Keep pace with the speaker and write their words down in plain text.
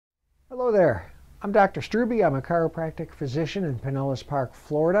Hello there. I'm Dr. Strubbe. I'm a chiropractic physician in Pinellas Park,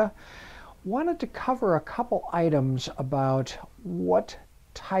 Florida. Wanted to cover a couple items about what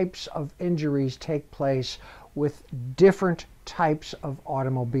types of injuries take place with different types of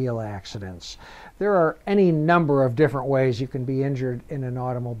automobile accidents. There are any number of different ways you can be injured in an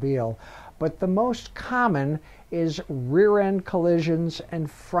automobile, but the most common is rear-end collisions and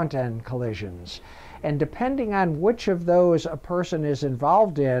front-end collisions. And depending on which of those a person is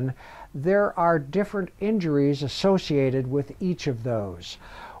involved in, there are different injuries associated with each of those.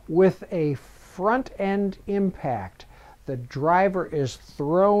 With a front-end impact, the driver is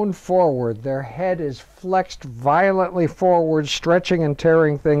thrown forward. Their head is flexed violently forward, stretching and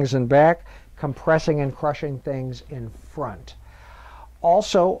tearing things in back, compressing and crushing things in front.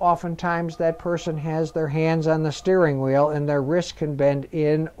 Also, oftentimes that person has their hands on the steering wheel and their wrist can bend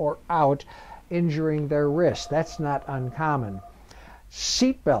in or out, injuring their wrist. That's not uncommon.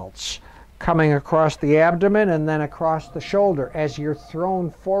 Seat belts coming across the abdomen and then across the shoulder. As you're thrown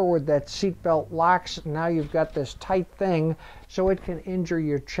forward, that seat belt locks. Now you've got this tight thing, so it can injure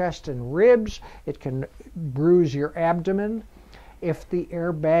your chest and ribs. It can bruise your abdomen. If the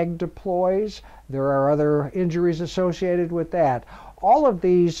airbag deploys, there are other injuries associated with that. All of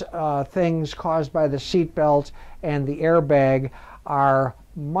these things caused by the seat belt and the airbag are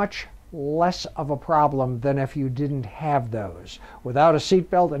much less of a problem than if you didn't have those. Without a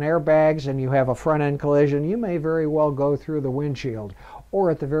seatbelt and airbags and you have a front-end collision, you may very well go through the windshield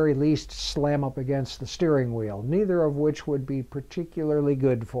or at the very least slam up against the steering wheel, neither of which would be particularly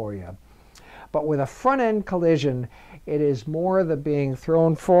good for you. But with a front-end collision, it is more the being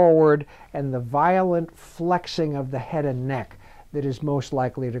thrown forward and the violent flexing of the head and neck that is most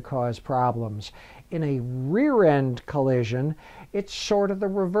likely to cause problems. In a rear-end collision, it's sort of the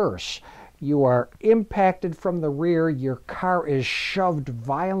reverse. You are impacted from the rear, your car is shoved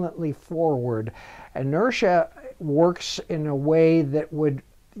violently forward. Inertia works in a way that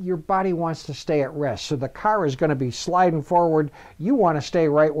your body wants to stay at rest. So the car is going to be sliding forward. You want to stay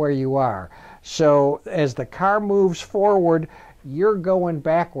right where you are. So as the car moves forward, you're going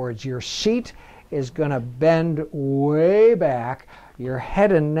backwards. Your seat is going to bend way back. Your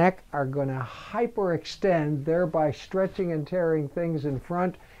head and neck are going to hyperextend, thereby stretching and tearing things in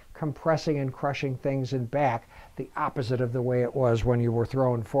front, compressing and crushing things in back, the opposite of the way it was when you were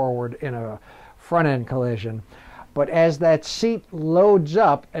thrown forward in a front-end collision. But as that seat loads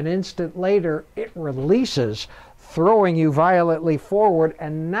up, an instant later, it releases, throwing you violently forward,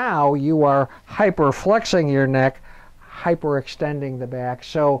 and now you are hyperflexing your neck, hyperextending the back.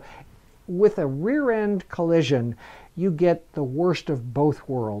 So with a rear-end collision, you get the worst of both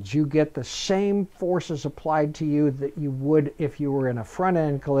worlds. You get the same forces applied to you that you would if you were in a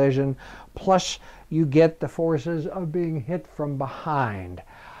front-end collision, plus you get the forces of being hit from behind.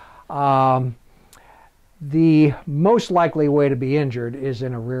 The most likely way to be injured is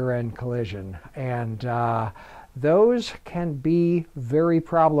in a rear-end collision, and those can be very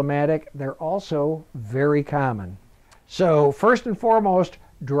problematic. They're also very common. So first and foremost,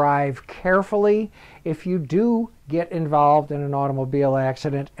 drive carefully. If you do get involved in an automobile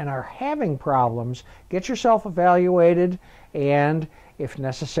accident and are having problems, get yourself evaluated and, if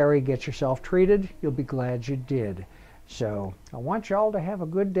necessary, get yourself treated. You'll be glad you did. So I want you all to have a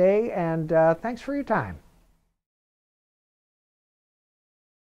good day, and thanks for your time.